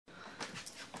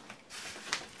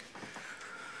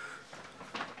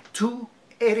Tú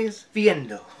eres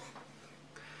viendo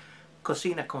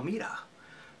Cocina Comida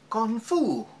con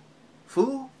Fu.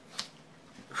 Fu?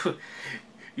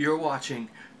 You're watching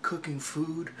Cooking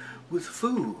Food with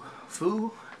Fu.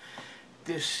 Fu?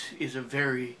 This is a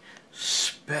very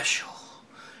special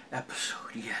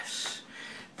episode, yes.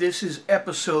 This is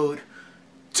episode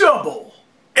double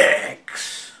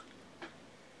X.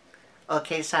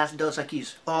 Okay, sas dos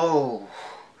aquis. Oh,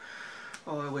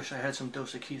 I wish I had some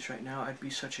Dos Equis right now. I'd be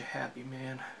such a happy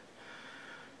man.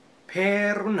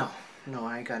 Pero no,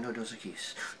 I ain't got no Dos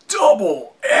Equis.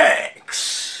 Double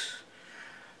X!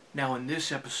 Now in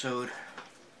this episode,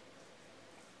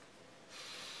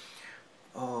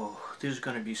 oh, there's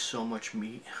gonna be so much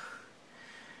meat.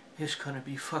 It's gonna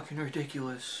be fucking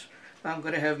ridiculous. I'm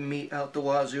gonna have meat out the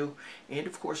wazoo, and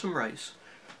of course some rice.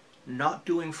 Not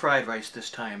doing fried rice this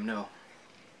time, no.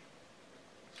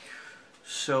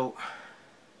 So,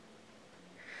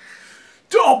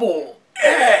 double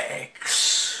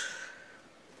X!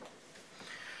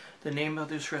 The name of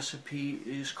this recipe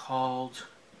is called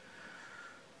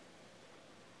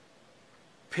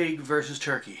Pig versus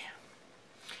Turkey.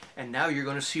 And now you're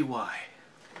going to see why.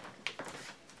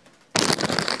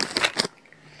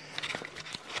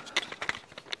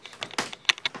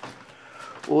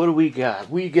 What do we got?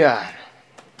 We got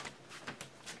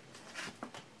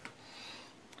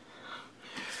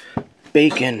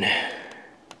bacon.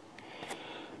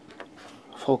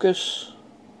 Focus.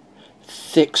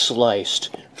 Thick sliced.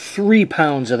 3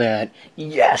 pounds of that.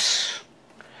 Yes!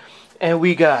 And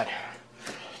we got,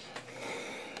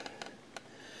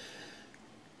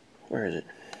 where is it?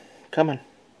 Come on.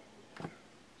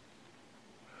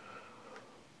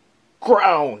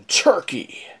 Ground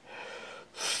turkey.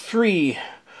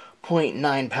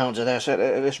 3.9 pounds of that.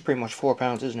 That's pretty much 4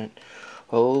 pounds, isn't it?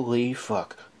 Holy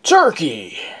fuck.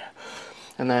 Turkey!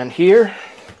 And then here,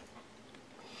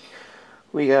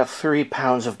 we got 3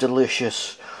 pounds of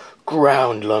delicious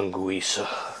ground linguica.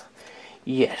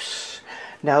 Yes.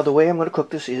 Now the way I'm going to cook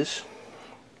this is,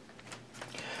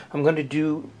 I'm going to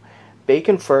do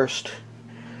bacon first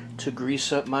to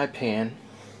grease up my pan.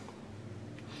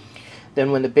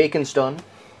 Then when the bacon's done,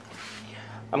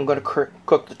 I'm going to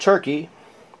cook the turkey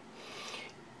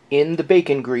in the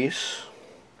bacon grease,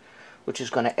 which is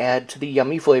going to add to the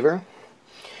yummy flavor.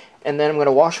 And then I'm going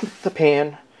to wash the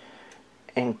pan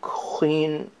and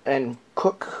clean and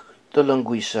cook the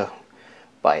linguica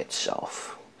by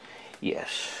itself.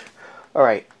 Yes.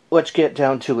 Alright, let's get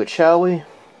down to it, shall we?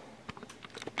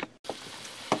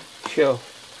 So,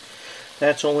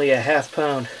 that's only a ½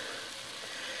 pound.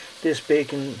 This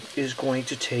bacon is going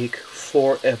to take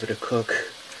forever to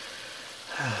cook.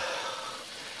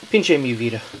 Pinche mi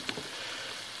vida.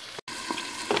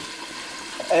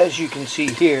 As you can see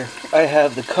here, I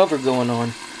have the cover going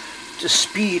on to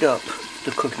speed up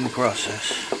the cooking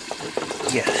process.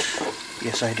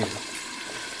 Yes I do.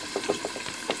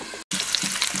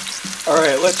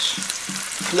 Alright, let's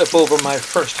flip over my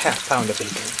first ½ pound of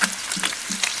bacon.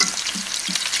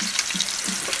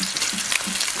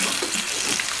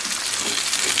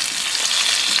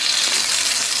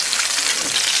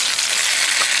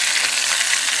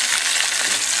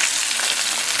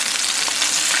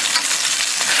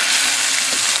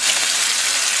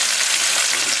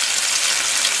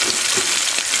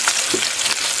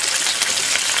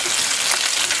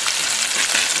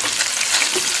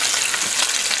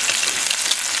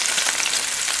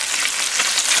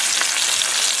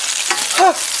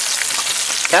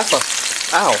 Kappa.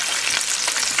 Ow.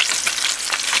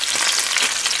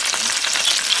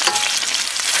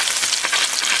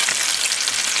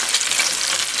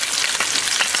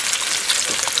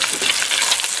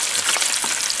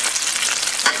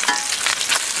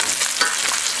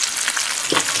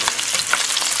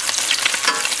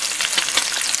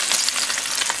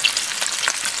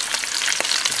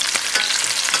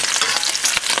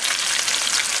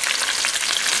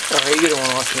 Alright, you don't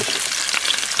want to watch this.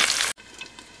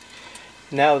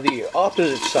 Now the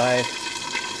opposite side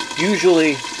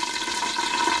usually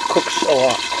cooks a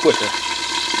lot quicker.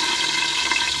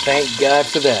 Thank God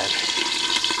for that.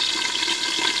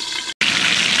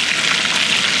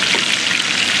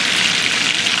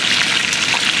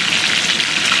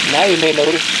 Now you may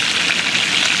notice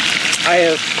I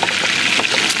have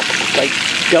like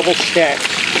double stacked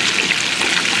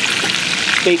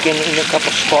bacon in a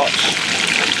couple spots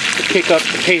to pick up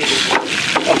the pace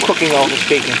of cooking all this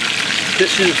bacon.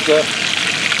 This is the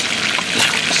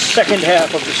second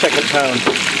half of the second pound.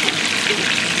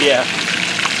 Yeah.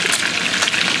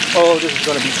 Oh, this is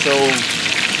going to be so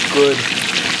good.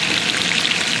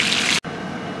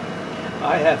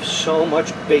 I have so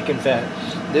much bacon fat.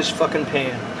 This fucking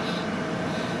pan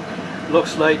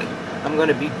looks like I'm going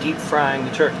to be deep frying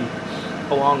the turkey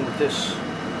along with this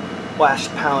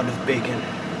last pound of bacon.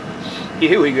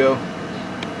 Here we go.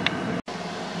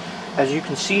 As you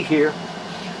can see here,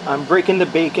 I'm breaking the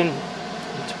bacon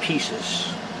into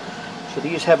pieces. So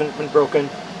these haven't been broken.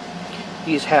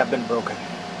 These have been broken.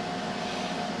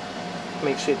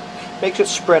 Makes it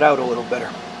spread out a little better.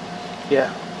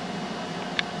 Yeah.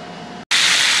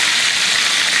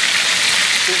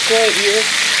 This right here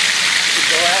is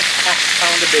the last half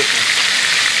pound of bacon.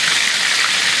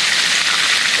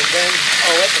 And then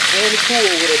I'll let the pan cool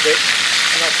a little bit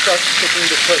and I'll start cooking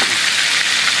the turkey.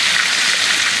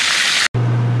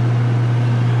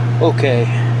 Okay,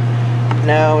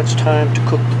 now it's time to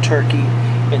cook the turkey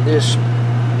in this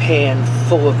pan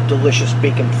full of delicious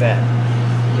bacon fat.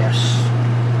 Yes.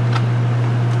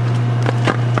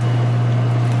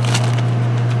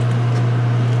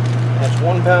 That's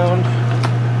 1 pound,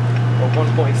 or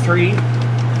 1.3.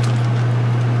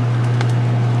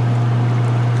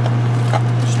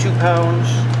 It's 2 pounds,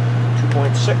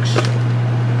 2.6.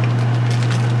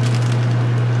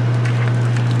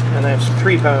 And that's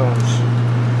 3 pounds,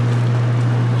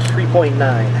 3.9.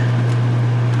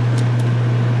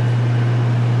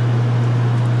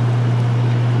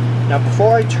 Now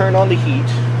before I turn on the heat,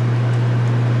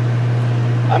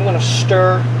 I'm going to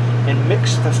stir and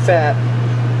mix the fat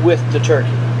with the turkey.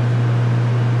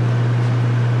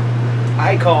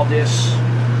 I call this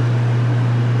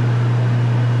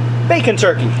bacon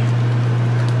turkey.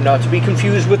 Not to be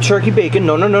confused with turkey bacon.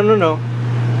 No, no, no, no, no.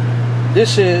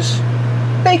 This is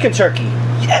bacon turkey.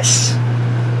 Yes!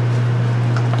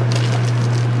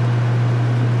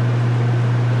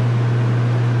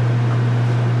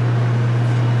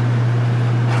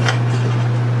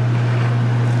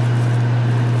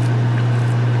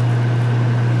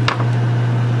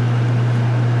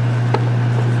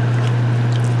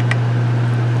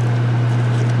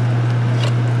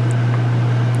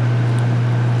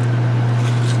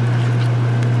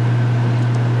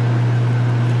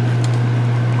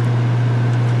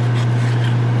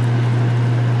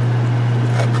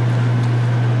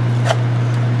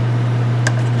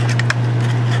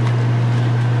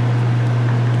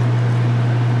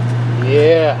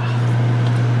 Yeah,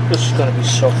 this is gonna be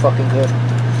so fucking good.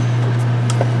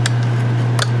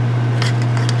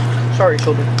 Sorry,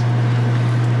 children.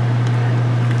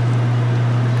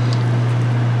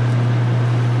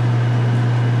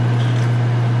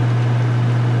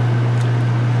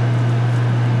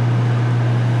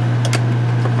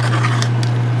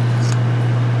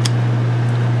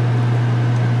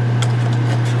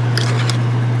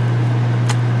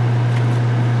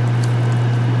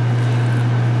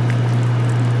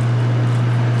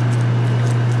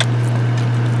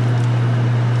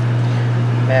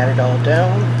 Mat it all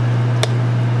down.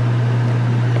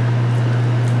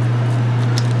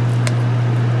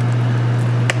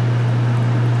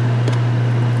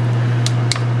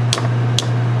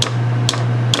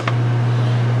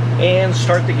 And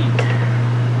start the heat.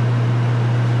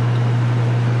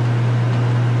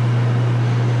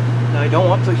 Now I don't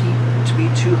want the heat to be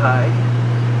too high.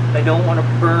 I don't want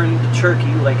to burn the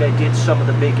turkey like I did some of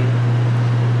the bacon.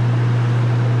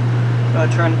 I'll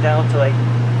turn it down to like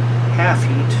half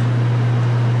heat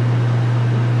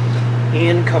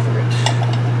and cover it.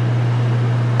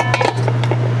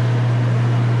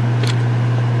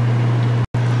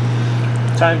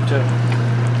 Time to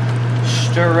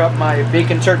stir up my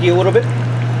bacon turkey a little bit.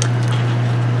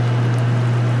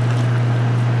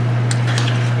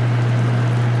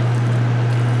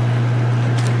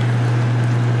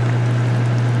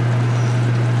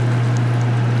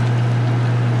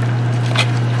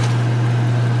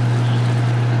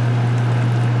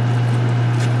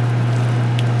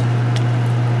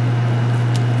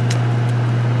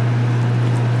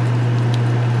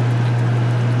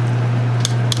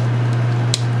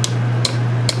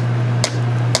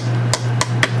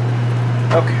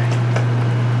 Okay.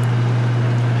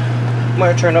 I'm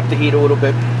going to turn up the heat a little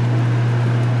bit.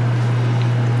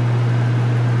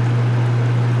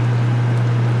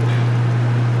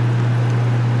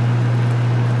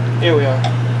 Here we are.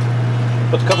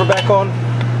 Put the cover back on.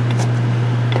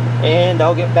 And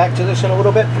I'll get back to this in a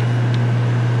little bit.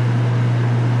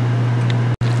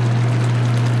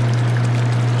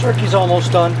 Turkey's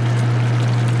almost done.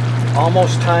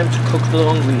 Almost time to cook the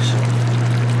linguica.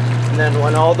 And then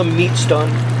when all the meat's done,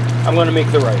 I'm going to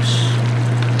make the rice.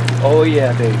 Oh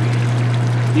yeah, baby.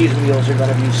 These meals are going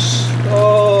to be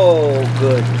so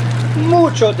good.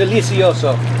 Mucho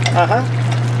delicioso.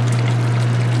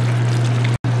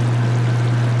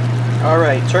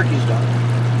 Alright, turkey's done.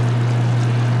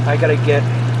 I got to get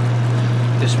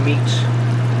this meat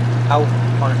out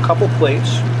on a couple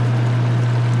plates.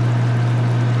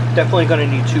 Definitely going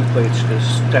to need 2 plates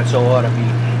because that's a lot of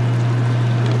meat.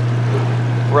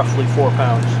 Roughly 4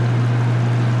 pounds.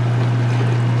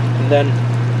 And then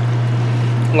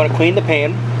I'm going to clean the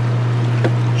pan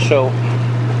so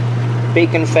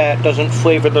bacon fat doesn't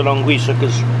flavor the Linguica,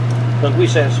 because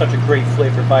Linguica has such a great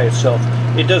flavor by itself.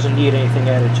 It doesn't need anything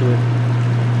added to it.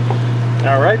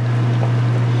 Alright,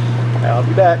 I'll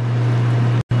be back.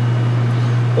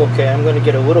 Okay, I'm going to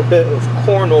get a little bit of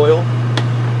corn oil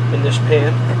in this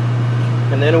pan,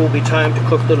 and then it will be time to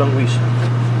cook the Linguica.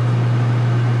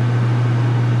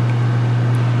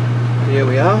 Here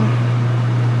we are.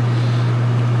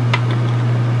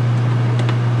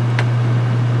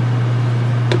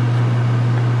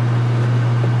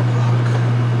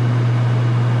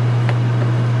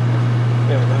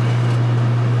 There we go.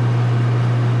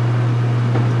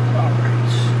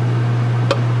 Alright.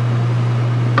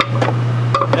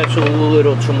 That's a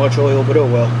little too much oil, but oh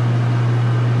well.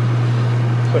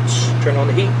 Let's turn on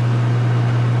the heat.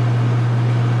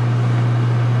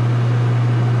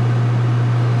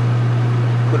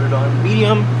 Put it on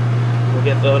medium. We'll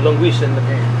get the Linguica in the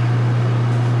pan.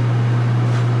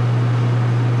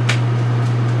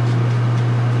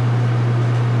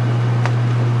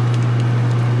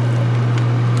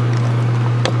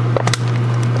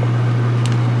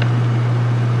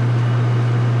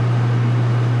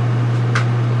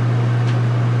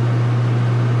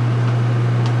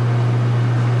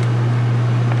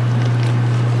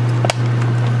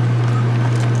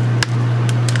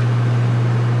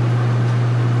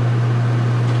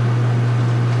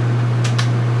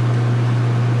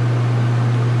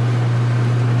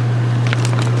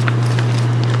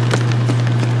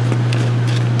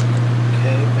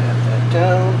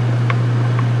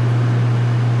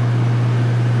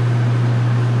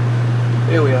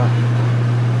 There we are.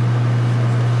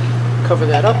 Cover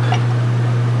that up.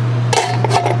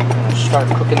 And I'll start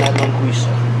cooking that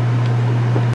Linguica.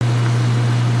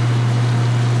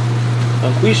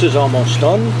 Linguica's almost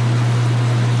done.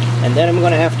 And then I'm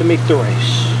going to have to make the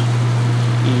rice.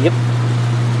 Yep.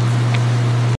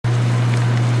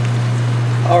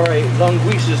 Alright,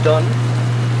 Linguica's done.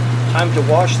 Time to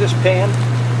wash this pan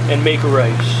and make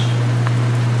rice.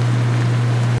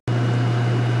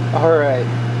 Alright.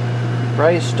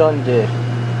 Rice done did,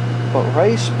 but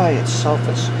rice by itself,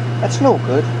 that's no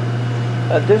good.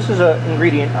 This is an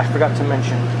ingredient I forgot to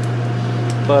mention,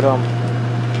 but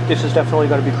this is definitely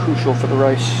going to be crucial for the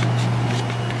rice.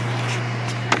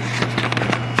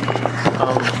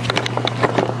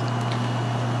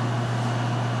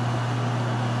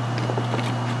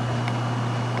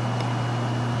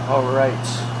 All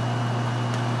right.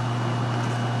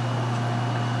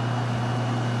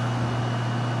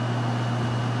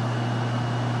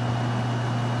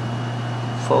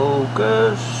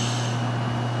 Focus.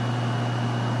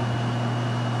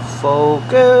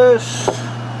 Focus.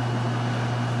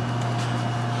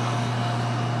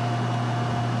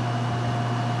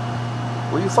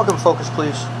 Will you fucking focus,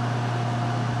 please?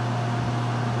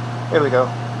 There we go.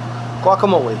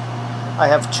 Guacamole. I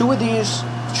have 2 of these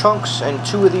chunks and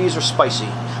 2 of these are spicy.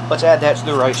 Let's add that to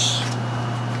the rice.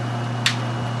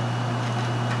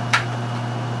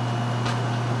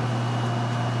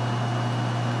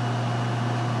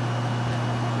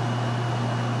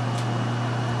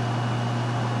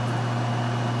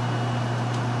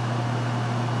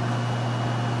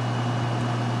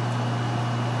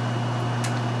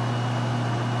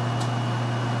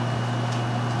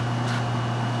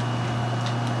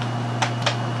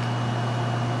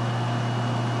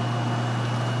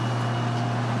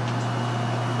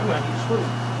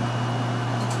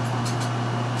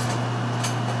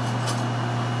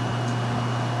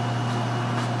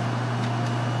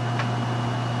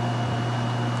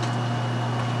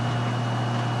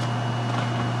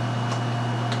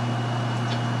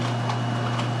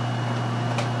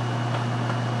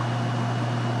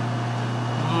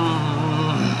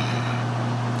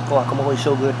 Guacamole is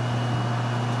so good.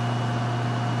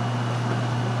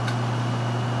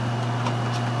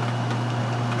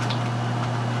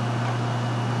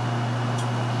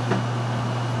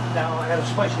 Now I got a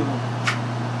spicy one.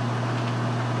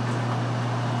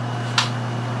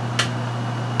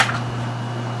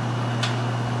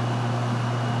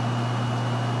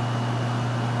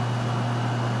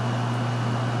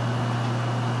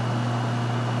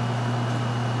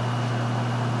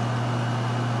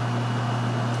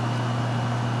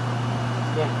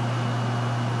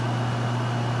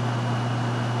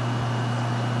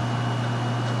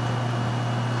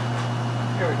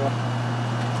 Here we go.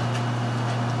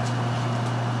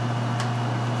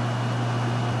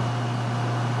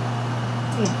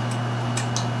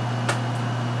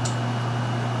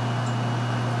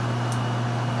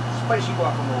 spicy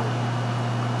guacamole.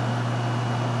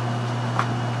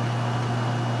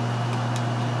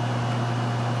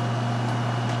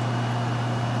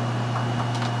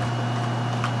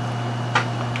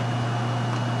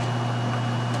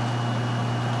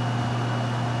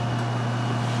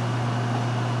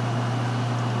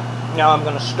 Now I'm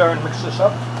going to stir and mix this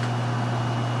up.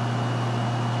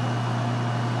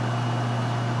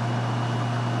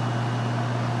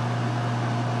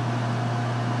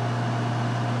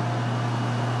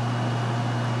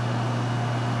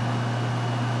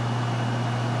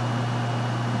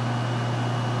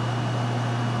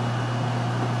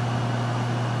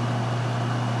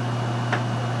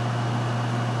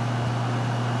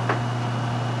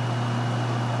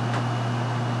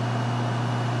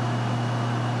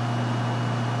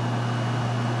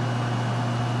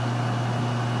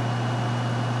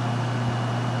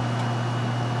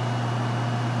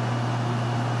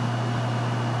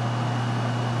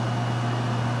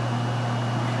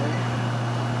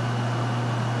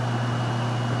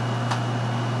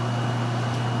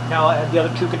 Now I'll add the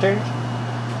other 2 containers.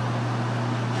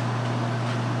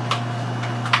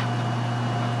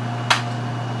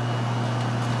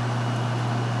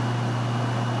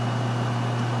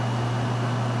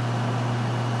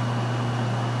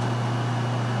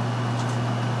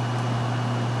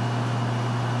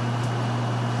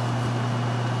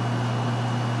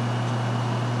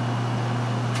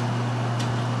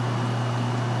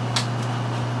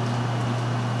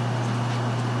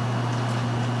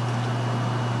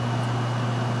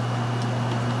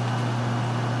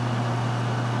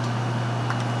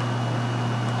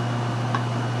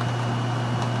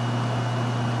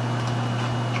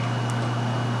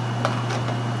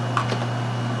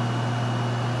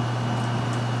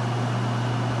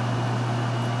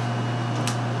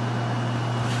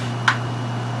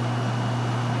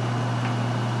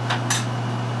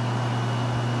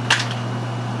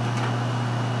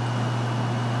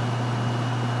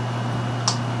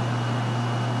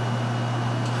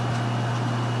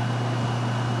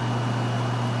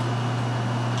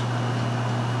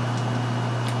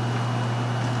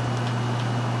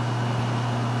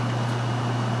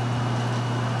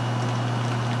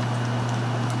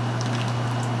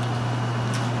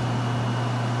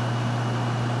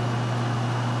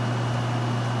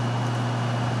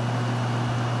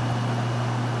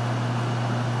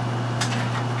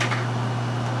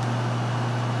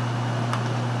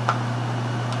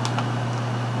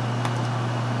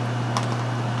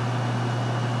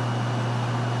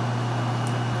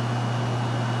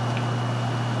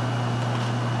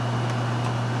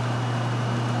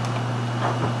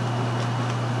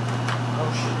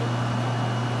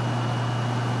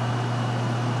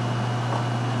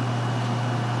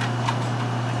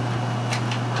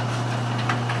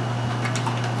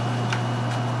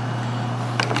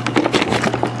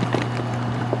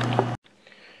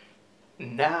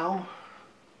 Now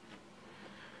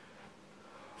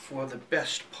for the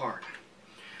best part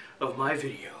of my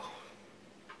video.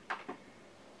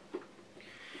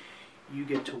 You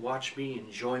get to watch me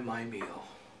enjoy my meal.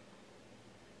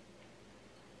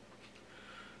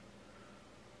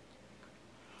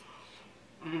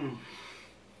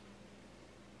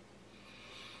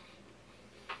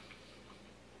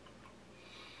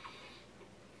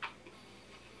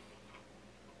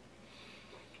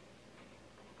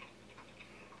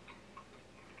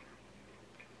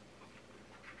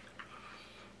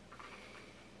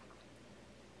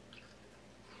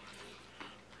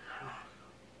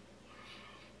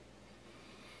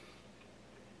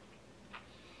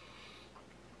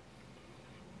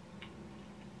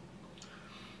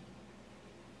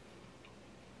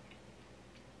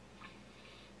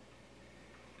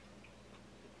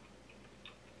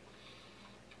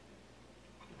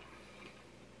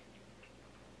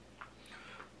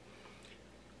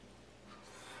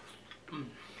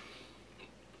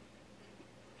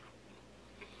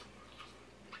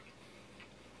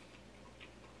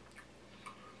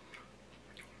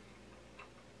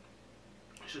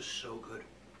 This is so good.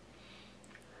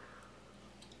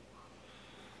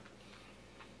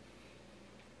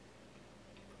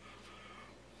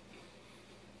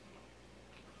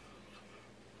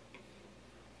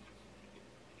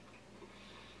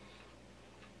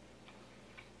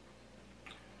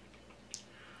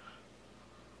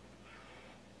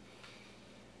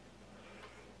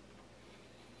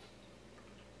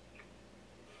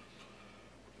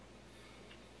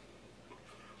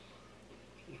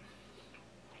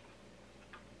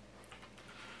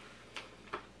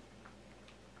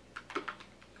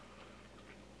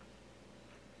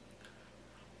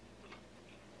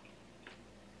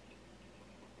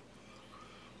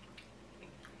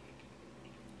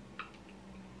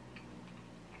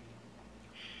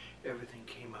 Everything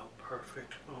came out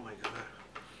perfect. Oh my god.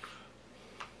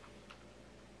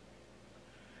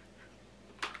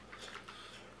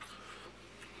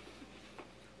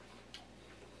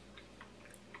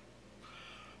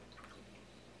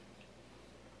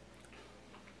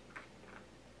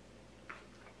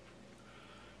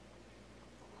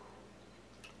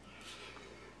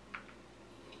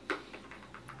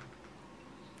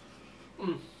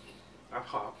 That's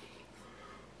hot.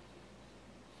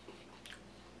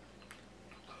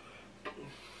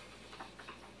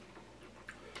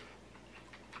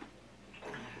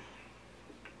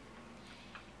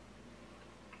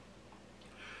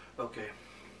 Okay.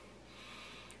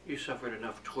 You suffered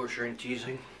enough torture and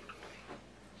teasing.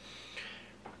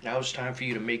 Now it's time for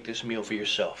you to make this meal for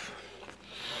yourself.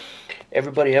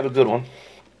 Everybody have a good one.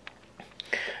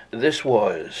 This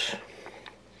was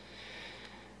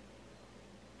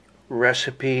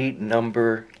recipe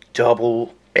number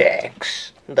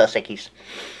XX. The sickies.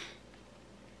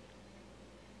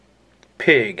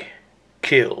 Pig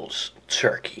kills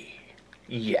turkey.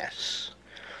 Yes.